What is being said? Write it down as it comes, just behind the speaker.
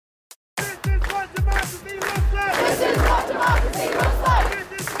democracy looks like.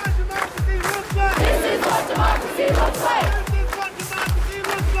 This is what democracy looks like. This is what democracy looks like. This is what democracy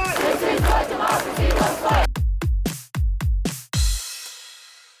looks like. This is what democracy looks like.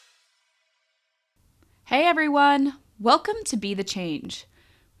 Hey everyone, welcome to Be the Change.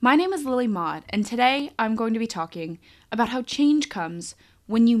 My name is Lily Maud, and today I'm going to be talking about how change comes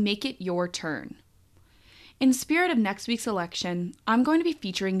when you make it your turn. In spirit of next week's election, I'm going to be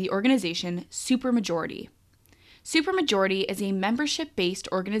featuring the organization Supermajority. Supermajority is a membership-based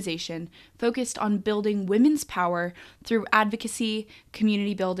organization focused on building women's power through advocacy,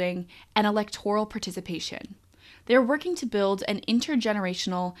 community building, and electoral participation. They are working to build an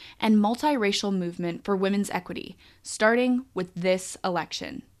intergenerational and multiracial movement for women's equity, starting with this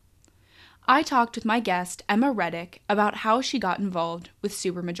election. I talked with my guest, Emma Reddick, about how she got involved with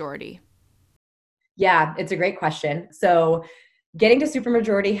Supermajority. Yeah, it's a great question. So getting to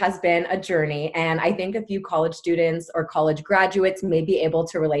Supermajority has been a journey, and I think a few college students or college graduates may be able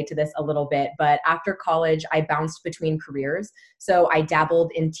to relate to this a little bit, but after college, I bounced between careers. So I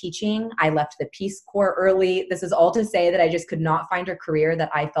dabbled in teaching. I left the Peace Corps early. This is all to say that I just could not find a career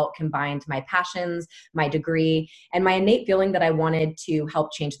that I felt combined my passions, my degree, and my innate feeling that I wanted to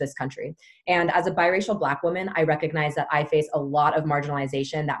help change this country. And as a biracial Black woman, I recognize that I face a lot of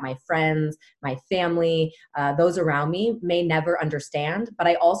marginalization that my friends, my family, those around me may never understand. But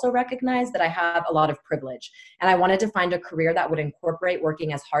I also recognize that I have a lot of privilege. And I wanted to find a career that would incorporate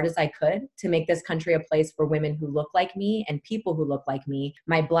working as hard as I could to make this country a place for women who look like me and people who look like me,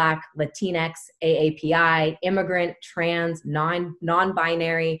 my Black, Latinx, AAPI, immigrant, trans,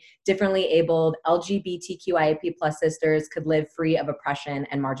 non-binary, differently abled, LGBTQIA+ sisters could live free of oppression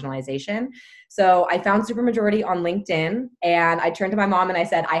and marginalization. So I found Supermajority on LinkedIn, and I turned to my mom and I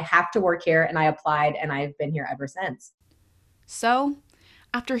said, I have to work here, and I applied, and I've been here ever since. So,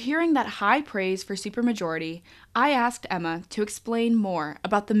 after hearing that high praise for Supermajority, I asked Emma to explain more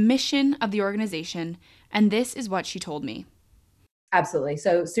about the mission of the organization, and this is what she told me. Absolutely.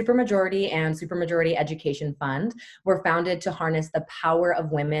 So Supermajority and Supermajority Education Fund were founded to harness the power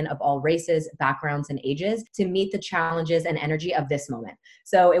of women of all races, backgrounds, and ages to meet the challenges and energy of this moment.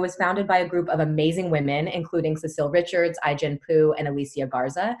 So it was founded by a group of amazing women, including Cecile Richards, Ai-jen Poo, and Alicia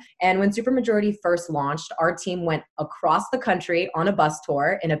Garza. And when Supermajority first launched, our team went across the country on a bus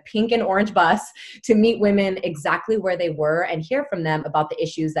tour in a pink and orange bus to meet women exactly where they were and hear from them about the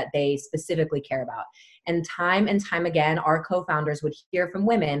issues that they specifically care about. And time again, our co-founders would hear from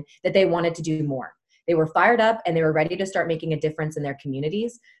women that they wanted to do more. They were fired up and they were ready to start making a difference in their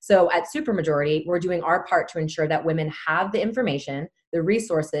communities. So at Supermajority, we're doing our part to ensure that women have the information, the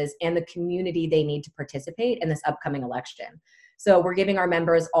resources, and the community they need to participate in this upcoming election. So we're giving our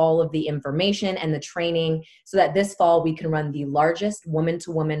members all of the information and the training so that this fall we can run the largest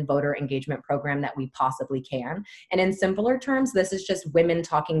woman-to-woman voter engagement program that we possibly can. And in simpler terms, this is just women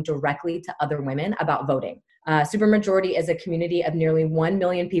talking directly to other women about voting. Supermajority is a community of nearly 1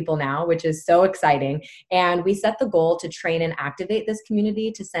 million people now, which is so exciting. And we set the goal to train and activate this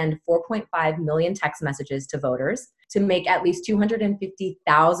community to send 4.5 million text messages to voters, to make at least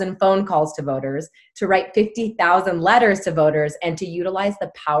 250,000 phone calls to voters, to write 50,000 letters to voters, and to utilize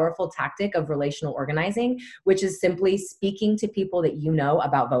the powerful tactic of relational organizing, which is simply speaking to people that you know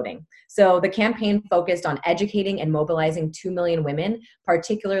about voting. So the campaign focused on educating and mobilizing 2 million women,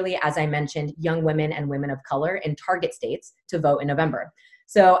 particularly, as I mentioned, young women and women of color in target states to vote in November.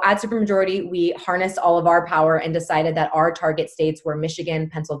 So at Supermajority, we harnessed all of our power and decided that our target states were Michigan,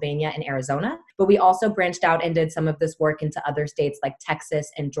 Pennsylvania, and Arizona. But we also branched out and did some of this work into other states like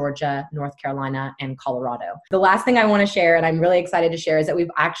Texas and Georgia, North Carolina, and Colorado. The last thing I want to share, and I'm really excited to share, is that we've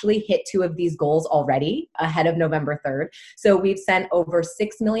actually hit 2 of these goals already ahead of November 3rd. So we've sent over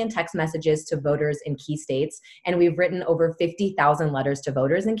 6 million text messages to voters in key states, and we've written over 50,000 letters to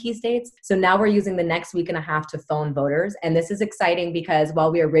voters in key states. So now we're using the next week and a half to phone voters. And this is exciting because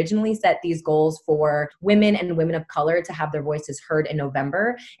while we originally set these goals for women and women of color to have their voices heard in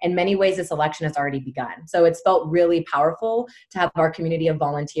November, in many ways this election has already begun. So it's felt really powerful to have our community of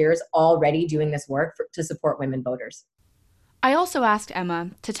volunteers already doing this work to support women voters. I also asked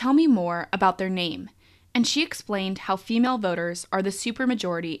Emma to tell me more about their name, and she explained how female voters are the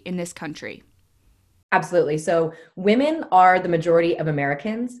supermajority in this country. Absolutely. So women are the majority of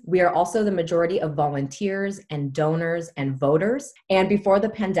Americans. We are also the majority of volunteers and donors and voters. And before the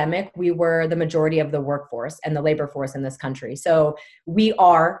pandemic, we were the majority of the workforce and the labor force in this country. So we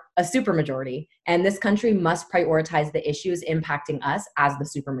are a supermajority, and this country must prioritize the issues impacting us as the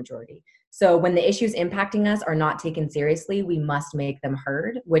supermajority. So when the issues impacting us are not taken seriously, we must make them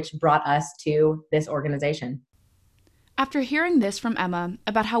heard, which brought us to this organization. After hearing this from Emma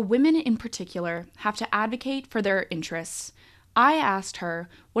about how women in particular have to advocate for their interests, I asked her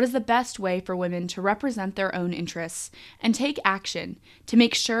what is the best way for women to represent their own interests and take action to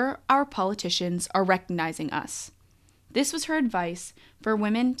make sure our politicians are recognizing us. This was her advice for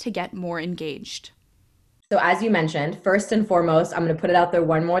women to get more engaged. So as you mentioned, first and foremost, I'm going to put it out there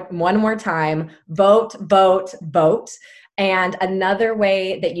one more time, vote, vote, vote. And another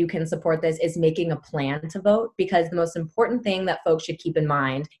way that you can support this is making a plan to vote, because the most important thing that folks should keep in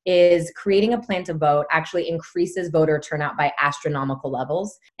mind is creating a plan to vote actually increases voter turnout by astronomical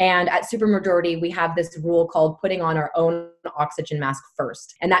levels. And at Supermajority, we have this rule called putting on our own oxygen mask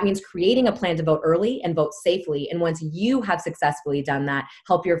first. And that means creating a plan to vote early and vote safely. And once you have successfully done that,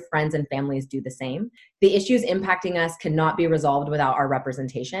 help your friends and families do the same. The issues impacting us cannot be resolved without our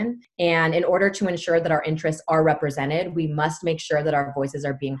representation. And in order to ensure that our interests are represented, we must make sure that our voices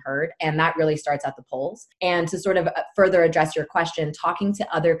are being heard. And that really starts at the polls. And to sort of further address your question, talking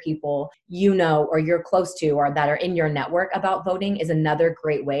to other people you know or you're close to or that are in your network about voting is another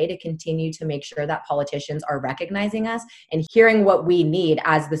great way to continue to make sure that politicians are recognizing us and hearing what we need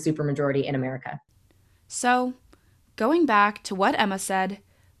as the supermajority in America. So, going back to what Emma said,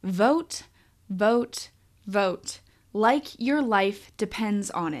 vote, vote, vote, like your life depends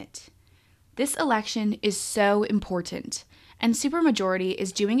on it. This election is so important, and Supermajority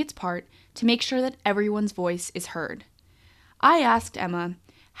is doing its part to make sure that everyone's voice is heard. I asked Emma,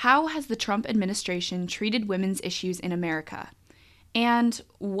 how has the Trump administration treated women's issues in America? And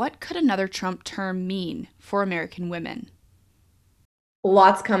what could another Trump term mean for American women?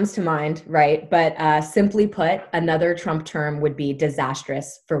 Lots comes to mind, right? But simply put, another Trump term would be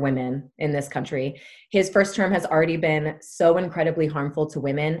disastrous for women in this country. His first term has already been so incredibly harmful to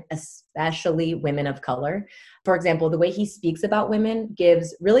women, especially women of color. For example, the way he speaks about women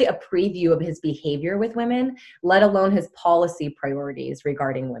gives really a preview of his behavior with women, let alone his policy priorities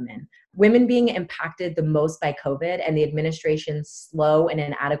regarding women. Women being impacted the most by COVID and the administration's slow and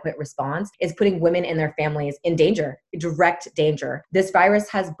inadequate response is putting women and their families in danger, direct danger. This virus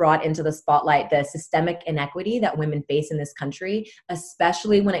has brought into the spotlight the systemic inequity that women face in this country,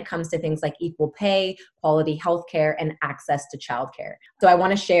 especially when it comes to things like equal pay, quality healthcare, and access to childcare. So I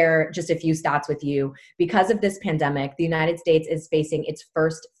want to share just a few stats with you. Because of this pandemic, the United States is facing its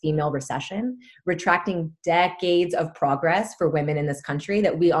first female recession, retracting decades of progress for women in this country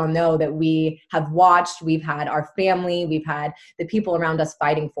that we all know that we have watched, we've had our family, we've had the people around us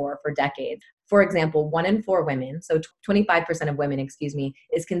fighting for decades. For example, 1 in 4 women, so 25% of women,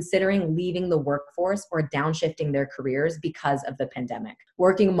 is considering leaving the workforce or downshifting their careers because of the pandemic.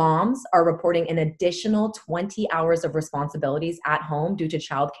 Working moms are reporting an additional 20 hours of responsibilities at home due to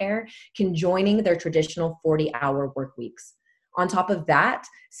childcare, conjoining their traditional 40-hour work weeks. On top of that,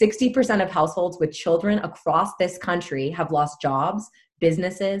 60% of households with children across this country have lost jobs,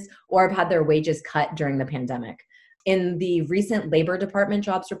 businesses, or have had their wages cut during the pandemic. In the recent Labor Department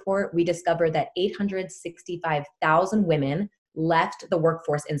jobs report, we discovered that 865,000 women left the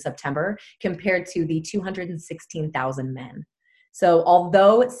workforce in September compared to the 216,000 men. So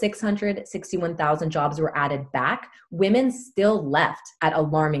although 661,000 jobs were added back, women still left at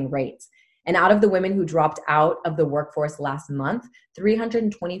alarming rates. And out of the women who dropped out of the workforce last month,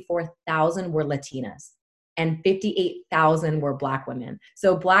 324,000 were Latinas and 58,000 were Black women.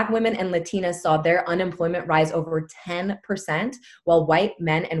 So Black women and Latinas saw their unemployment rise over 10%, while white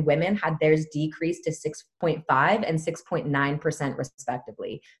men and women had theirs decrease to 6.5 and 6.9%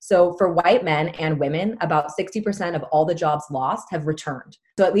 respectively. So for white men and women, about 60% of all the jobs lost have returned.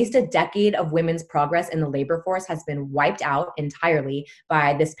 So at least a decade of women's progress in the labor force has been wiped out entirely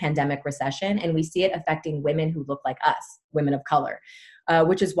by this pandemic recession, and we see it affecting women who look like us, women of color.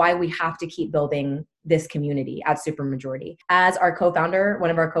 Which is why we have to keep building this community at Supermajority. As our co-founder, one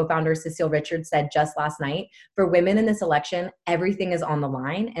of our co-founders, Cecile Richards, said just last night, for women in this election, everything is on the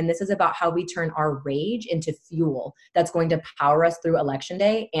line. And this is about how we turn our rage into fuel that's going to power us through Election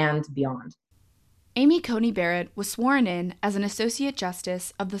Day and beyond. Amy Coney Barrett was sworn in as an Associate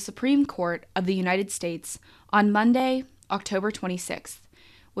Justice of the Supreme Court of the United States on Monday, October 26th,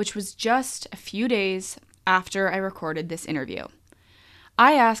 which was just a few days after I recorded this interview.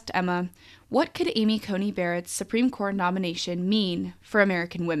 I asked Emma, what could Amy Coney Barrett's Supreme Court nomination mean for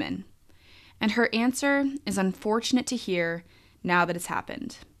American women? And her answer is unfortunate to hear now that it's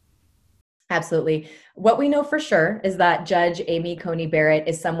happened. Absolutely. What we know for sure is that Judge Amy Coney Barrett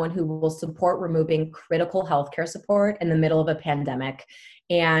is someone who will support removing critical healthcare support in the middle of a pandemic.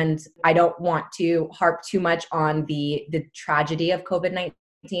 And I don't want to harp too much on the tragedy of COVID-19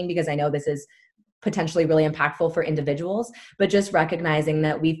 because I know this is potentially really impactful for individuals, but just recognizing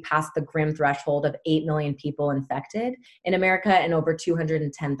that we've passed the grim threshold of 8 million people infected in America and over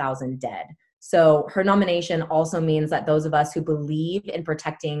 210,000 dead. So her nomination also means that those of us who believe in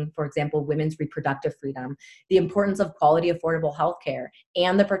protecting, for example, women's reproductive freedom, the importance of quality, affordable healthcare,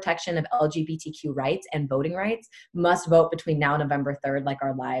 and the protection of LGBTQ rights and voting rights must vote between now and November 3rd, like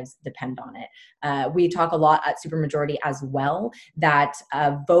our lives depend on it. We talk a lot at Supermajority as well that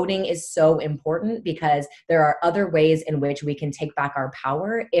voting is so important because there are other ways in which we can take back our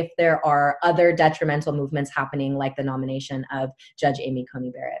power if there are other detrimental movements happening, like the nomination of Judge Amy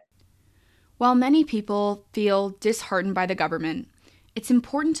Coney Barrett. While many people feel disheartened by the government, it's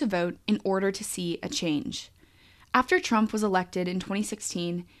important to vote in order to see a change. After Trump was elected in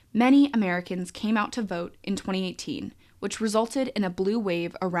 2016, many Americans came out to vote in 2018, which resulted in a blue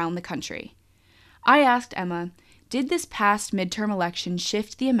wave around the country. I asked Emma, did this past midterm election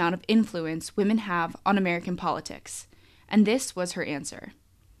shift the amount of influence women have on American politics? And this was her answer.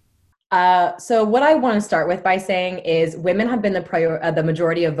 So what I want to start with by saying is women have been the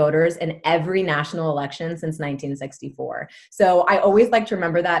majority of voters in every national election since 1964. So I always like to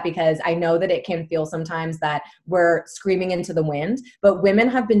remember that because I know that it can feel sometimes that we're screaming into the wind, but women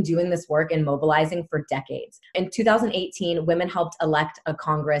have been doing this work and mobilizing for decades. In 2018, women helped elect a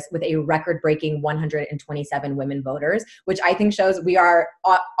Congress with a record-breaking 127 women voters, which I think shows we are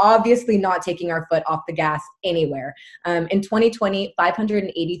obviously not taking our foot off the gas anywhere. In 2020,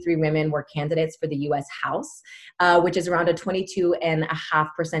 583 women were candidates for the U.S. House, which is around a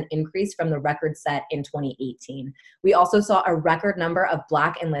 22.5% increase from the record set in 2018. We also saw a record number of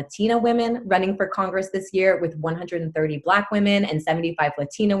Black and Latina women running for Congress this year, with 130 Black women and 75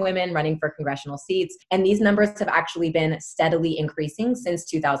 Latina women running for congressional seats. And these numbers have actually been steadily increasing since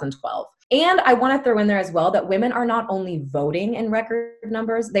 2012. And I want to throw in there as well that women are not only voting in record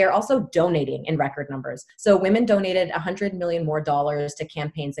numbers, they are also donating in record numbers. So women donated $100 million more to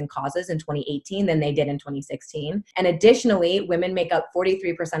campaigns and causes in 2018 than they did in 2016. And additionally, women make up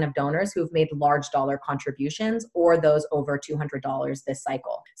 43% of donors who've made large dollar contributions or those over $200 this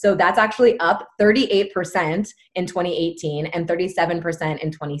cycle. So that's actually up 38% in 2018 and 37%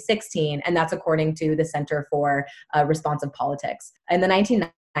 in 2016. And that's according to the Center for Responsive Politics. In the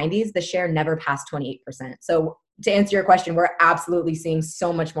 1990s, the share never passed 28%. So to answer your question, we're absolutely seeing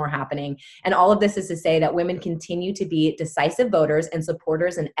so much more happening. And all of this is to say that women continue to be decisive voters and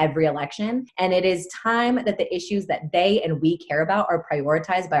supporters in every election. And it is time that the issues that they and we care about are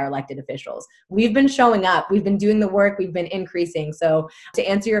prioritized by our elected officials. We've been showing up, we've been doing the work, we've been increasing. So to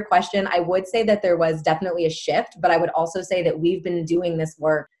answer your question, I would say that there was definitely a shift, but I would also say that we've been doing this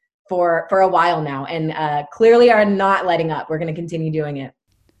work for a while now and clearly are not letting up. We're going to continue doing it.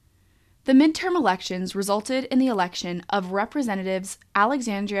 The midterm elections resulted in the election of Representatives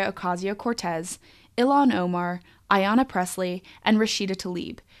Alexandria Ocasio-Cortez, Ilhan Omar, Ayanna Pressley, and Rashida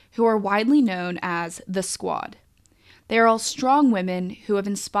Tlaib, who are widely known as the Squad. They are all strong women who have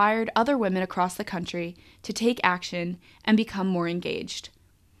inspired other women across the country to take action and become more engaged.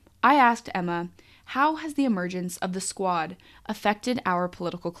 I asked Emma, how has the emergence of the Squad affected our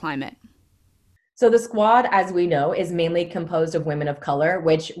political climate? So the Squad, as we know, is mainly composed of women of color,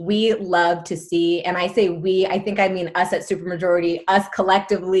 which we love to see. And I say we, I think I mean us at Supermajority, us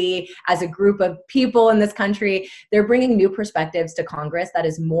collectively as a group of people in this country. They're bringing new perspectives to Congress that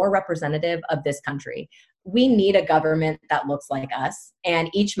is more representative of this country. We need a government that looks like us,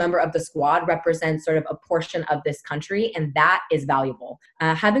 and each member of the Squad represents sort of a portion of this country, and that is valuable.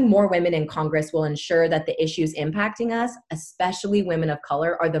 Having more women in Congress will ensure that the issues impacting us, especially women of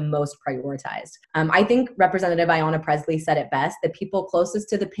color, are the most prioritized. I think Representative Ayanna Pressley said it best: the people closest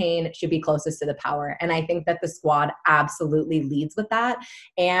to the pain should be closest to the power. And I think that the Squad absolutely leads with that.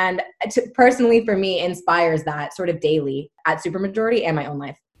 And personally, for me, inspires that sort of daily at Supermajority and my own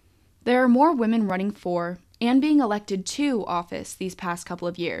life. There are more women running for and being elected to office these past couple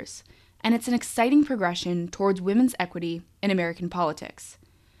of years, and it's an exciting progression towards women's equity in American politics.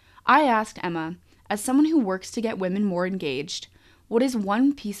 I asked Emma, as someone who works to get women more engaged, what is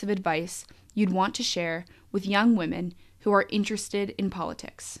one piece of advice you'd want to share with young women who are interested in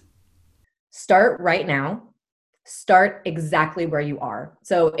politics? Start right now. Start exactly where you are.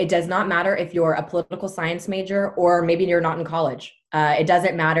 So it does not matter if you're a political science major or maybe you're not in college. It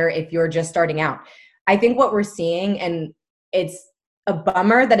doesn't matter if you're just starting out. I think what we're seeing, and it's a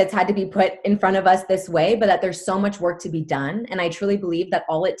bummer that it's had to be put in front of us this way, but that there's so much work to be done. And I truly believe that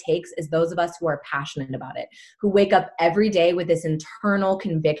all it takes is those of us who are passionate about it, who wake up every day with this internal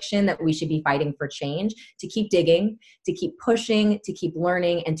conviction that we should be fighting for change, to keep digging, to keep pushing, to keep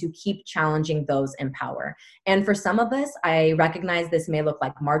learning, and to keep challenging those in power. And for some of us, I recognize this may look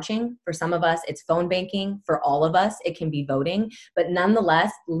like marching. For some of us, it's phone banking. For all of us, it can be voting, but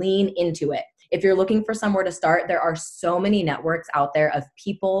nonetheless, lean into it. If you're looking for somewhere to start, there are so many networks out there of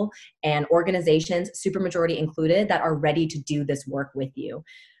people and organizations, Supermajority included, that are ready to do this work with you.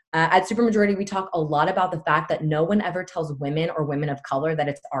 At Supermajority, we talk a lot about the fact that no one ever tells women or women of color that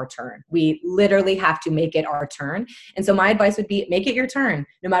it's our turn. We literally have to make it our turn. And so my advice would be make it your turn.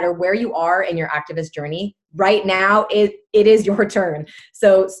 No matter where you are in your activist journey, right now, it is your turn.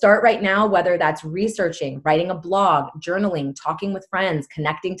 So start right now, whether that's researching, writing a blog, journaling, talking with friends,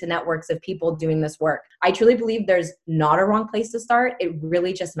 connecting to networks of people doing this work. I truly believe there's not a wrong place to start. It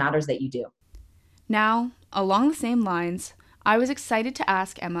really just matters that you do. Now, along the same lines, I was excited to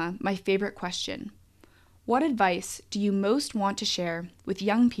ask Emma my favorite question. What advice do you most want to share with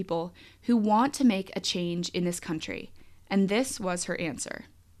young people who want to make a change in this country? And this was her answer.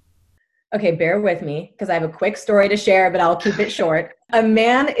 Okay, bear with me because I have a quick story to share, but I'll keep it short. A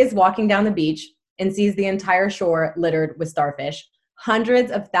man is walking down the beach and sees the entire shore littered with starfish,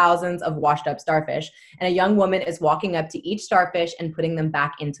 hundreds of thousands of washed up starfish, and a young woman is walking up to each starfish and putting them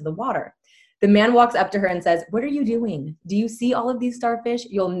back into the water. The man walks up to her and says, "What are you doing? Do you see all of these starfish?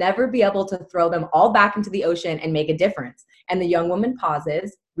 You'll never be able to throw them all back into the ocean and make a difference." And the young woman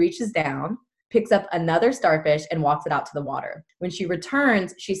pauses, reaches down, picks up another starfish and walks it out to the water. When she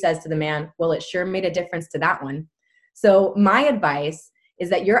returns, she says to the man, "Well, it sure made a difference to that one." So my advice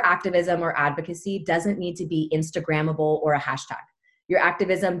is that your activism or advocacy doesn't need to be Instagrammable or a hashtag. Your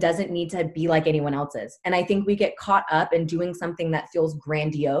activism doesn't need to be like anyone else's. And I think we get caught up in doing something that feels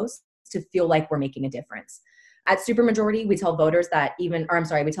grandiose to feel like we're making a difference. At Supermajority, we tell volunteers that even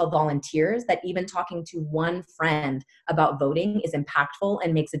talking to one friend about voting is impactful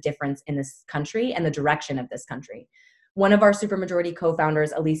and makes a difference in this country and the direction of this country. One of our Supermajority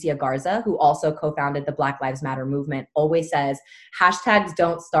co-founders, Alicia Garza, who also co-founded the Black Lives Matter movement, always says, hashtags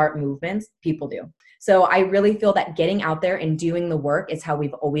don't start movements, people do. So I really feel that getting out there and doing the work is how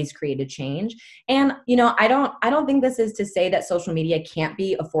we've always created change. And, I don't think this is to say that social media can't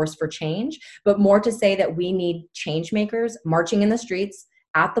be a force for change, but more to say that we need change makers marching in the streets,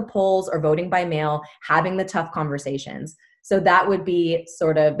 at the polls, or voting by mail, having the tough conversations. So that would be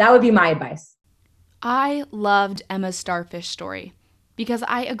my advice. I loved Emma's starfish story because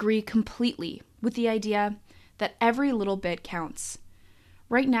I agree completely with the idea that every little bit counts.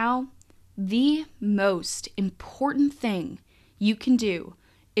 Right now, the most important thing you can do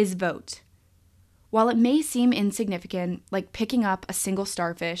is vote. While it may seem insignificant, like picking up a single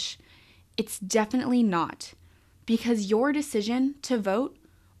starfish, it's definitely not, because your decision to vote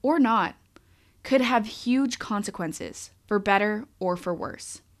or not could have huge consequences, for better or for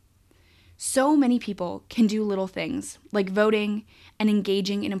worse. So many people can do little things, like voting and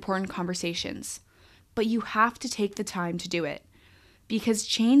engaging in important conversations, but you have to take the time to do it, because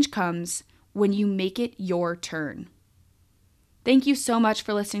change comes when you make it your turn. Thank you so much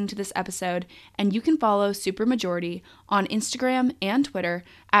for listening to this episode, and you can follow Supermajority on Instagram and Twitter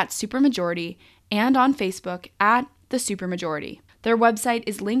at Supermajority and on Facebook at The Supermajority. Their website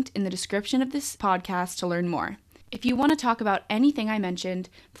is linked in the description of this podcast to learn more. If you want to talk about anything I mentioned,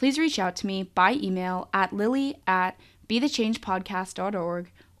 please reach out to me by email at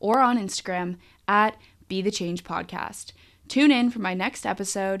lily@bethechangepodcast.org or on Instagram at bethechangepodcast. Tune in for my next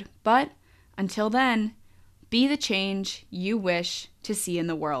episode, but until then, be the change you wish to see in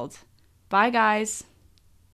the world. Bye, guys.